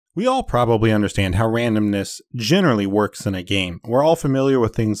We all probably understand how randomness generally works in a game. We're all familiar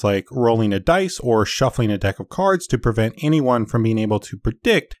with things like rolling a dice or shuffling a deck of cards to prevent anyone from being able to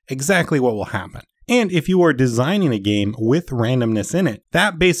predict exactly what will happen. And if you are designing a game with randomness in it,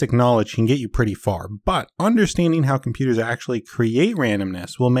 that basic knowledge can get you pretty far. But understanding how computers actually create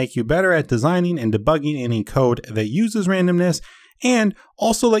randomness will make you better at designing and debugging any code that uses randomness, and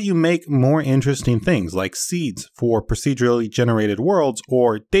also let you make more interesting things like seeds for procedurally generated worlds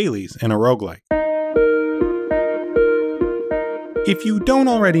or dailies in a roguelike. If you don't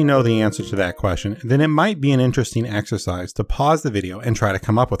already know the answer to that question, then it might be an interesting exercise to pause the video and try to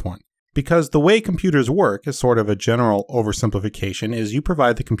come up with one. Because the way computers work, is sort of a general oversimplification, is you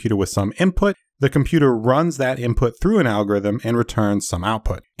provide the computer with some input, the computer runs that input through an algorithm and returns some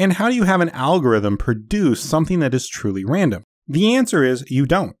output. And how do you have an algorithm produce something that is truly random? The answer is you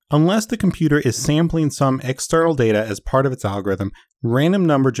don't. Unless the computer is sampling some external data as part of its algorithm, random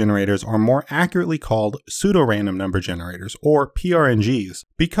number generators are more accurately called pseudo-random number generators, or PRNGs,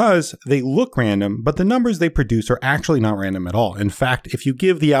 because they look random, but the numbers they produce are actually not random at all. In fact, if you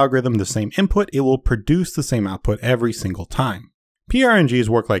give the algorithm the same input, it will produce the same output every single time. PRNGs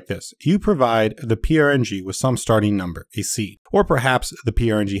work like this. You provide the PRNG with some starting number, a seed, or perhaps the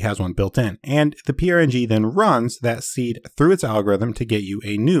PRNG has one built in, and the PRNG then runs that seed through its algorithm to get you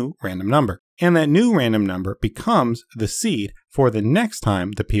a new random number. And that new random number becomes the seed for the next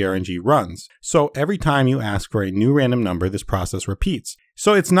time the PRNG runs. So every time you ask for a new random number, this process repeats.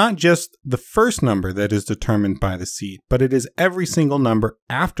 So it's not just the first number that is determined by the seed, but it is every single number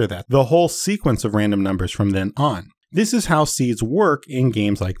after that, the whole sequence of random numbers from then on. This is how seeds work in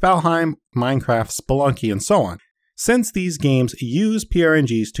games like Valheim, Minecraft, Spelunky, and so on. Since these games use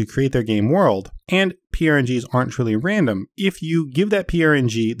PRNGs to create their game world, and PRNGs aren't truly random, if you give that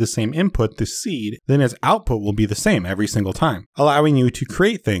PRNG the same input, the seed, then its output will be the same every single time, allowing you to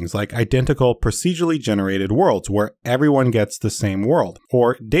create things like identical procedurally generated worlds where everyone gets the same world,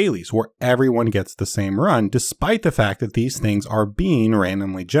 or dailies where everyone gets the same run, despite the fact that these things are being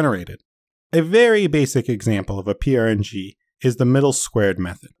randomly generated. A very basic example of a PRNG is the middle squared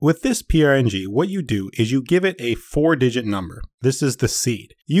method. With this PRNG, what you do is you give it a 4-digit number. This is the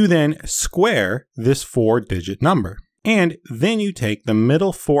seed. You then square this 4-digit number. And then you take the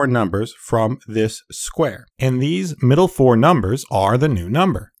middle 4 numbers from this square. And these middle 4 numbers are the new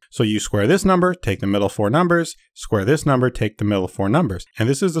number. So you square this number, take the middle 4 numbers, square this number, take the middle 4 numbers. And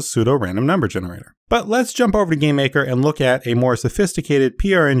this is a pseudo-random number generator. But let's jump over to GameMaker and look at a more sophisticated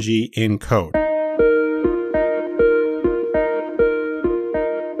PRNG in code.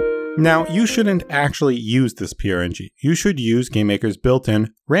 Now, you shouldn't actually use this PRNG. You should use GameMaker's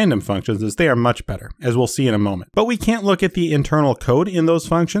built-in random functions, as they are much better, as we'll see in a moment. But we can't look at the internal code in those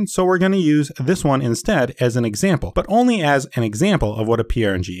functions, so we're going to use this one instead as an example, but only as an example of what a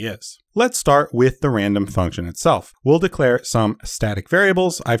PRNG is. Let's start with the random function itself. We'll declare some static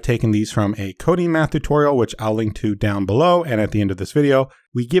variables. I've taken these from a coding math tutorial, which I'll link to down below and at the end of this video.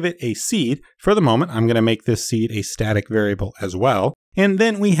 We give it a seed. For the moment, I'm going to make this seed a static variable as well. And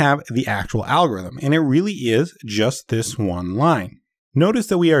then we have the actual algorithm, and it really is just this one line. Notice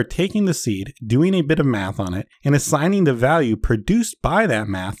that we are taking the seed, doing a bit of math on it, and assigning the value produced by that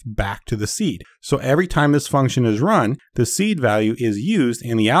math back to the seed. So every time this function is run, the seed value is used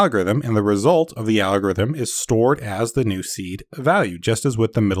in the algorithm, and the result of the algorithm is stored as the new seed value, just as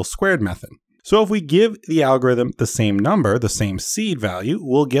with the middle squared method. So if we give the algorithm the same number, the same seed value,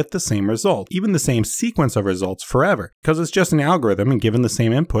 we'll get the same result, even the same sequence of results forever, because it's just an algorithm, and given the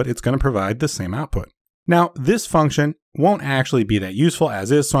same input, it's going to provide the same output. Now, this function won't actually be that useful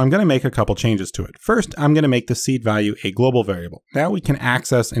as is, so I'm going to make a couple changes to it. First, I'm going to make the seed value a global variable. Now we can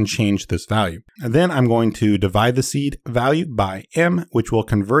access and change this value. And then I'm going to divide the seed value by m, which will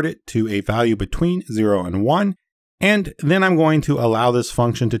convert it to a value between 0 and 1. And then I'm going to allow this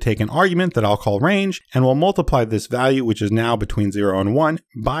function to take an argument that I'll call range, and we'll multiply this value, which is now between 0 and 1,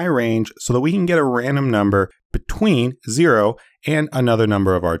 by range so that we can get a random number between 0 and another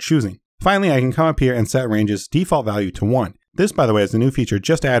number of our choosing. Finally, I can come up here and set range's default value to 1. This, by the way, is a new feature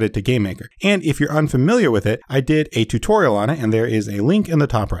just added to GameMaker. And if you're unfamiliar with it, I did a tutorial on it, and there is a link in the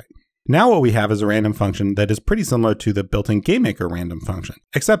top right. Now what we have is a random function that is pretty similar to the built-in GameMaker random function,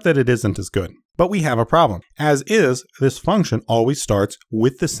 except that it isn't as good. But we have a problem. As is, this function always starts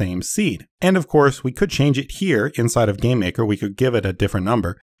with the same seed. And of course, we could change it here inside of GameMaker. We could give it a different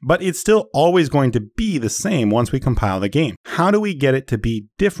number, but it's still always going to be the same once we compile the game. How do we get it to be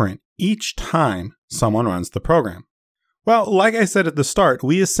different each time someone runs the program? Well, like I said at the start,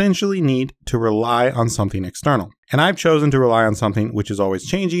 we essentially need to rely on something external. And I've chosen to rely on something which is always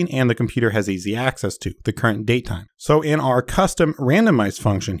changing and the computer has easy access to, the current date time. So in our custom randomize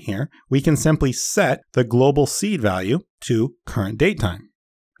function here, we can simply set the global seed value to current date time.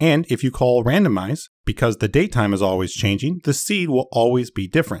 And if you call randomize, because the date time is always changing, the seed will always be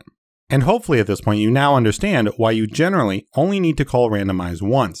different. And hopefully at this point you now understand why you generally only need to call randomize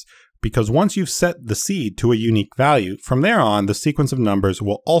once. Because once you've set the seed to a unique value, from there on, the sequence of numbers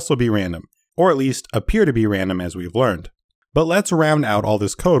will also be random, or at least appear to be random as we've learned. But let's round out all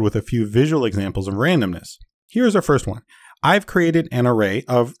this code with a few visual examples of randomness. Here's our first one. I've created an array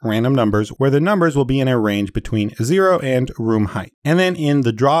of random numbers where the numbers will be in a range between 0 and room height. And then in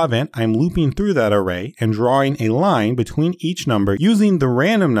the draw event, I'm looping through that array and drawing a line between each number using the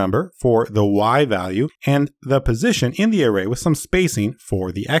random number for the y value and the position in the array with some spacing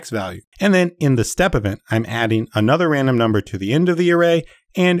for the x value. And then in the step event, I'm adding another random number to the end of the array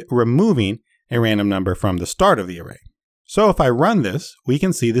and removing a random number from the start of the array. So if I run this, we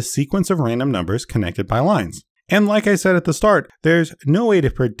can see the sequence of random numbers connected by lines. And like I said at the start, there's no way to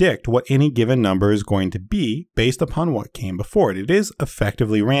predict what any given number is going to be based upon what came before it. It is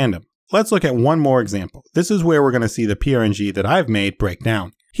effectively random. Let's look at one more example. This is where we're going to see the PRNG that I've made break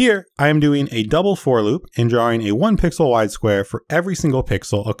down. Here, I am doing a double for loop and drawing a 1 pixel wide square for every single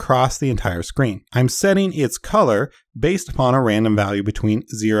pixel across the entire screen. I'm setting its color based upon a random value between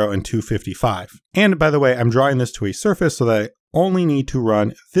 0 and 255. And by the way, I'm drawing this to a surface so that I only need to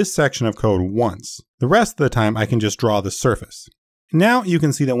run this section of code once. The rest of the time, I can just draw the surface. Now you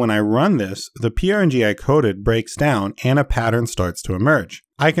can see that when I run this, the PRNG I coded breaks down and a pattern starts to emerge.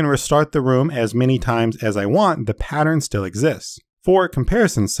 I can restart the room as many times as I want, the pattern still exists. For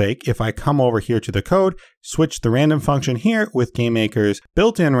comparison's sake, if I come over here to the code, switch the random function here with GameMaker's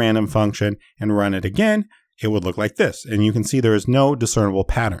built-in random function and run it again, it would look like this. And you can see there is no discernible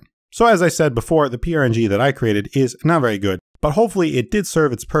pattern. So as I said before, the PRNG that I created is not very good, but hopefully it did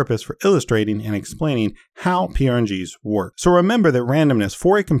serve its purpose for illustrating and explaining how PRNGs work. So remember that randomness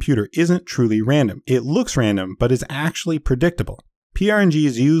for a computer isn't truly random. It looks random, but is actually predictable.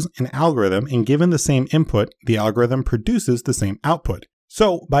 PRNGs use an algorithm, and given the same input, the algorithm produces the same output.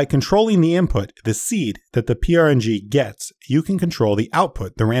 So by controlling the input, the seed that the PRNG gets, you can control the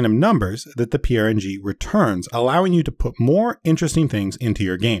output, the random numbers that the PRNG returns, allowing you to put more interesting things into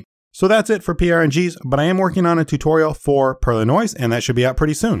your game. So that's it for PRNGs, but I am working on a tutorial for Perlinoise, and that should be out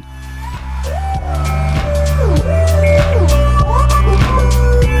pretty soon.